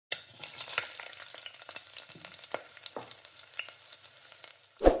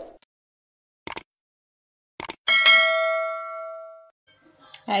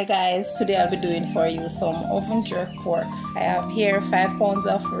Hi guys, today I'll be doing for you some oven jerk pork. I have here 5 pounds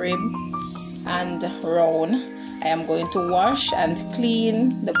of rib and round. I am going to wash and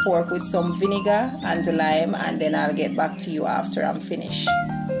clean the pork with some vinegar and lime, and then I'll get back to you after I'm finished.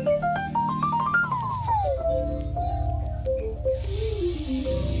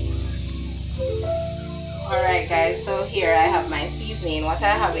 Alright guys, so here I have my seasoning. What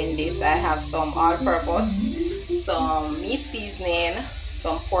I have in this, I have some all-purpose, some meat seasoning,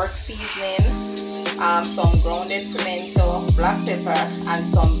 some pork seasoning, some grounded pimento, black pepper, and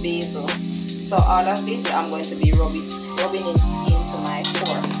some basil. So all of this I'm going to be rubbing it into my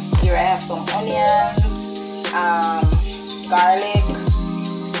pork. Here I have some onions, garlic,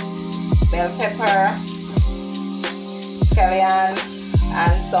 bell pepper, scallion,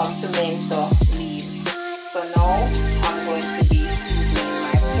 and some pimento leaves. So now I'm going to be seasoning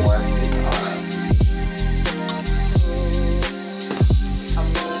my pork with all of this. I'm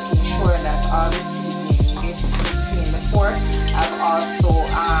making sure that all the seasoning gets between the pork. I've also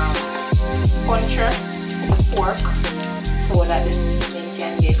punctured the pork so that the seasoning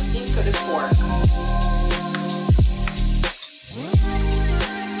can get into the pork.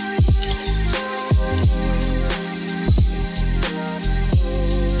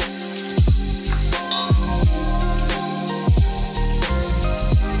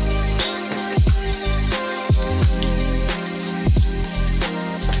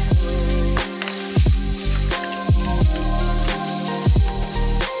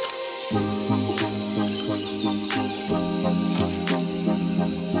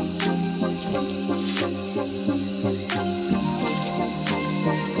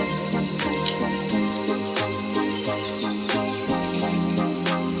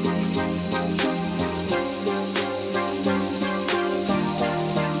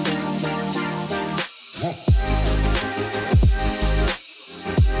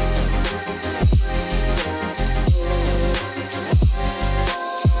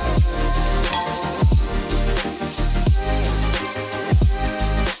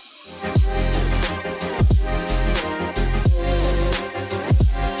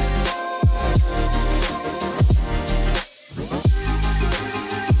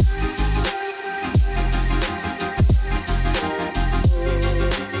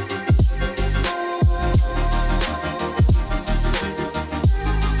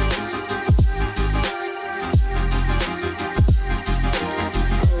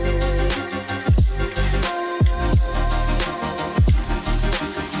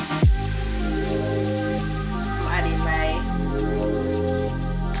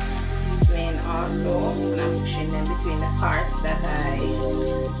 Between the parts that I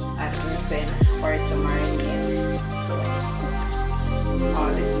had open for it to marinate, so all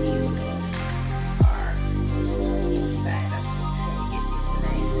the seasonings are inside of it. So you get this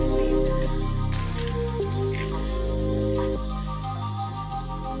nice flavor.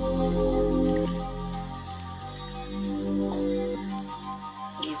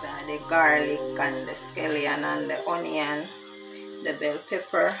 These are the garlic and the scallion and the onion, the bell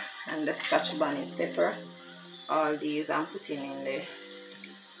pepper and the Scotch bonnet pepper. All these I'm putting in the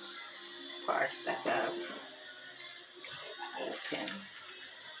parts that I've opened.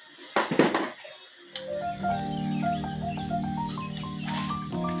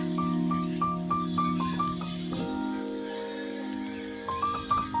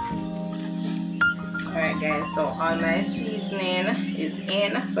 Alright guys, so all my seasoning is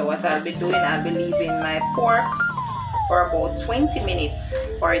in. So what I'll be doing, I'll be leaving my pork for about 20 minutes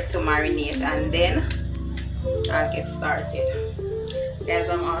for it to marinate, and then I'll get started. Guys,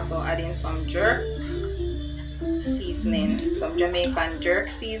 I'm also adding some jerk seasoning, some Jamaican jerk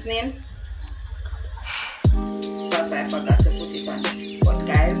seasoning, because I forgot to put it on it. But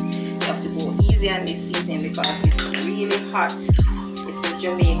guys, you have to go easy on this seasoning because it's really hot. It's the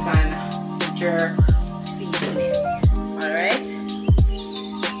Jamaican jerk seasoning. Alright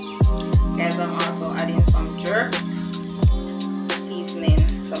guys, I'm also adding some jerk seasoning,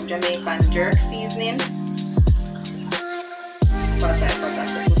 some Jamaican jerk seasoning, because I forgot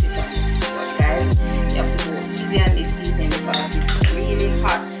to put it on. But guys, you have to go easy on this seasoning because it's really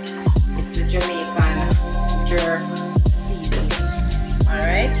hot. It's the Jamaican jerk seasoning.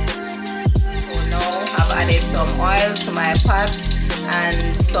 Alright, so now I've added some oil to my pot and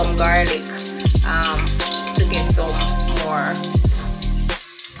some garlic to get some more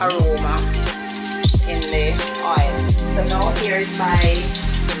aroma in the oil. So now here's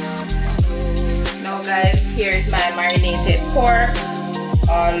here is my marinated pork,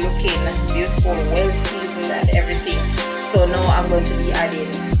 all looking beautiful, well seasoned and everything. So now I'm going to be adding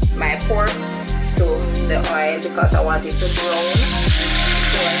my pork to the oil because I want it to brown.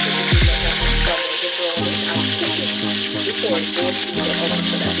 So before I put it in the oven. So I'm going to brown it and cook it before it goes in the oven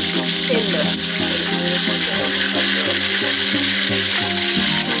so that it is tender.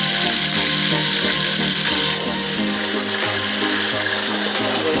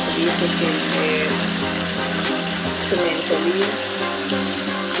 I'm going to be putting the pimento leaves.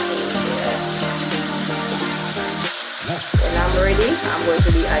 When I'm ready, I'm going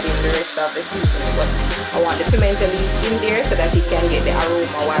to be adding the rest of the seasoning, but I want the pimento leaves in there so that it can get the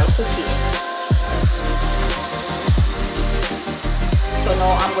aroma while cooking. So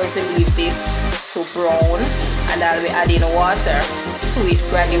now I'm going to leave this to brown, and I'll be adding water to it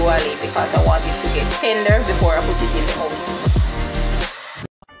gradually because I want it to get tender before I put it in the oven.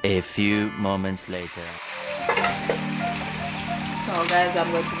 A few moments later. So guys, I'm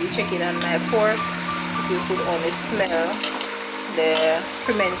going to be checking on my pork. You could only smell the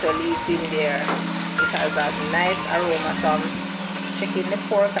pimento leaves in there. It has a nice aroma. So I'm checking the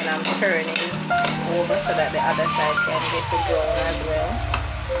pork and I'm turning it over so that the other side can get to brown as well.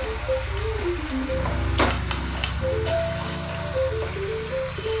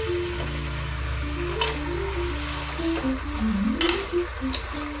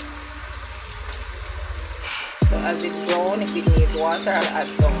 So as it browns, if it needs water, I'll add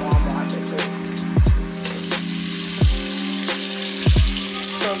some more water to it.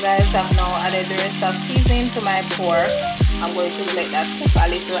 So guys, I've now added the rest of seasoning to my pork. I'm going to let that cook a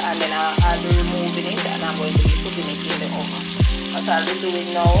little and then I'll be removing it and I'm going to be putting it in the oven. What I'll be doing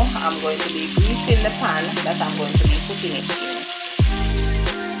now, I'm going to be greasing the pan that I'm going to be putting it in.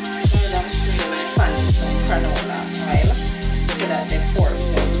 So I'm spraying my pan with some canola oil so that the pork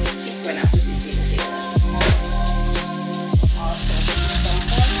doesn't stick when I put it in there. Also put some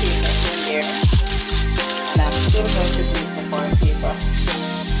corn paper in there and I'm still going to grease the corn paper.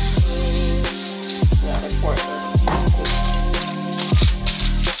 The pork doesn't cook.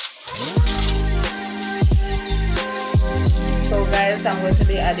 So guys, I'm going to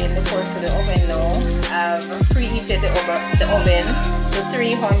be adding the pork to the oven now. I've preheated the oven to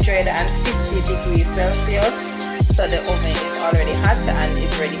 350 degrees Celsius. So the oven is already hot and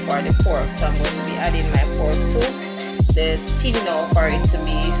it's ready for the pork. So I'm going to be adding my pork to the tin now for it to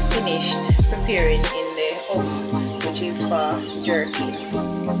be finished preparing in the oven, which is for jerky.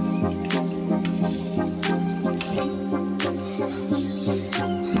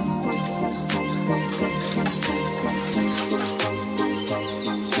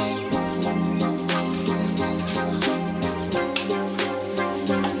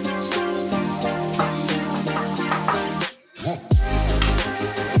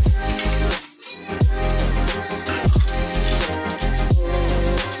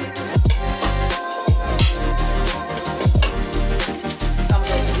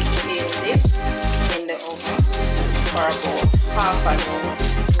 For about half an hour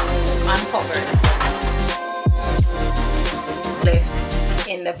uncovered, left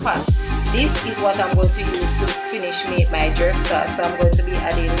in the pot. This is what I'm going to use to finish make my jerk sauce. So I'm going to be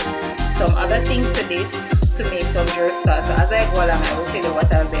adding some other things to this to make some jerk sauce. So as I go along, I will tell you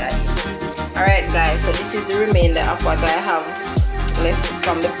what I'll be adding. Alright guys, so this is the remainder of what I have left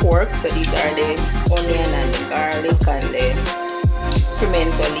from the pork. So these are the onion and the garlic and the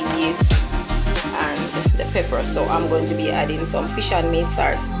pimento leaf and the pepper. So I'm going to be adding some fish and meat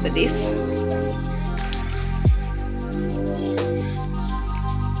sauce to this.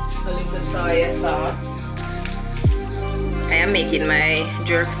 A little soy sauce. I am making my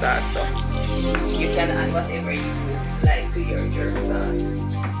jerk sauce, so you can add whatever you like to your jerk sauce.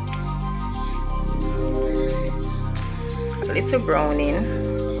 A little browning.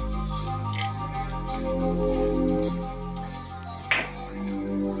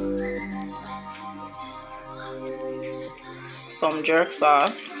 Some jerk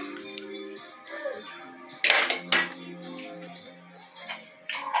sauce.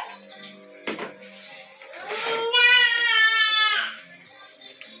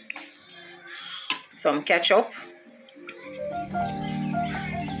 Some ketchup.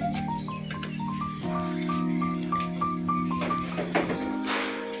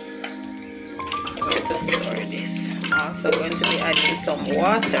 I'm going to stir this. I'm also going to be adding some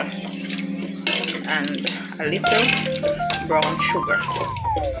water and a little brown sugar.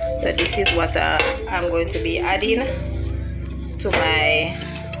 So this is what I'm going to be adding to my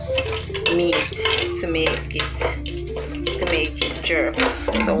meat to make it jerk.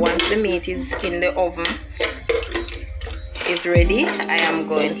 So once the meat is in the oven, is ready, I am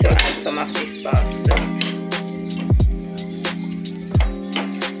going to add some of this sauce to it.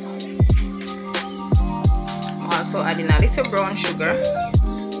 I'm also adding a little brown sugar.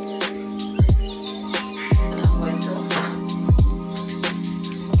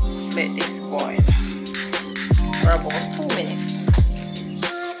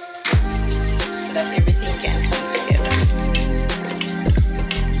 that everything can come together.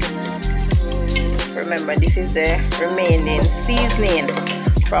 Remember, this is the remaining seasoning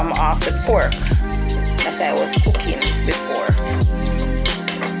from off the pork that I was cooking before.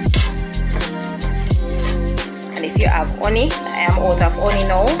 And if you have honey, I am out of honey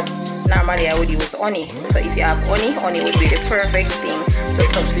now. Normally I would use honey, so if you have honey, honey would be the perfect thing to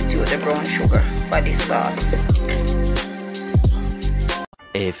substitute the brown sugar for this sauce.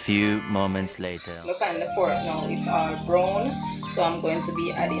 A few moments later. Look at the pork now, it's all brown, so I'm going to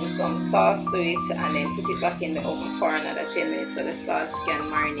be adding some sauce to it and then put it back in the oven for another 10 minutes so the sauce can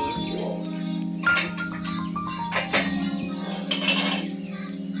marinate throughout.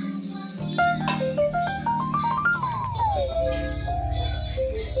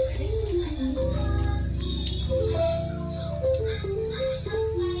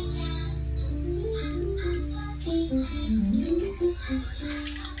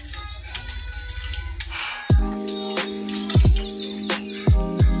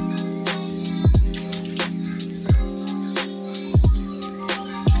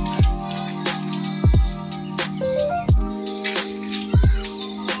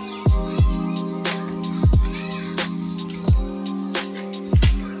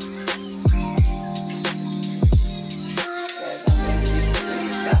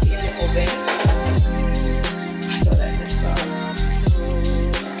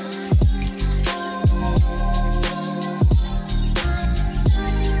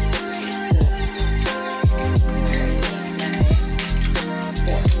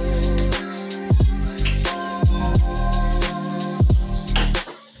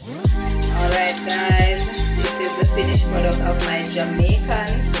 Finished product of my Jamaican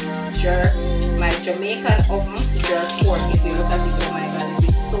oven jerk pork. If you look at it, oh my god, it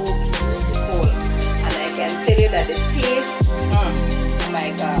is so beautiful, and I can tell you that the taste, oh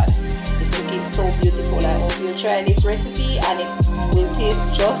my god, it's looking so beautiful. I hope you try this recipe and it will taste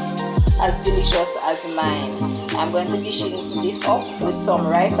just as delicious as mine. I'm going to be dishing this up with some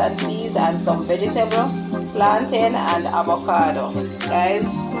rice and peas and some vegetable, plantain and avocado. Guys,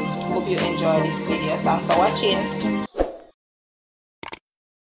 hope you enjoy this video. Thanks for watching.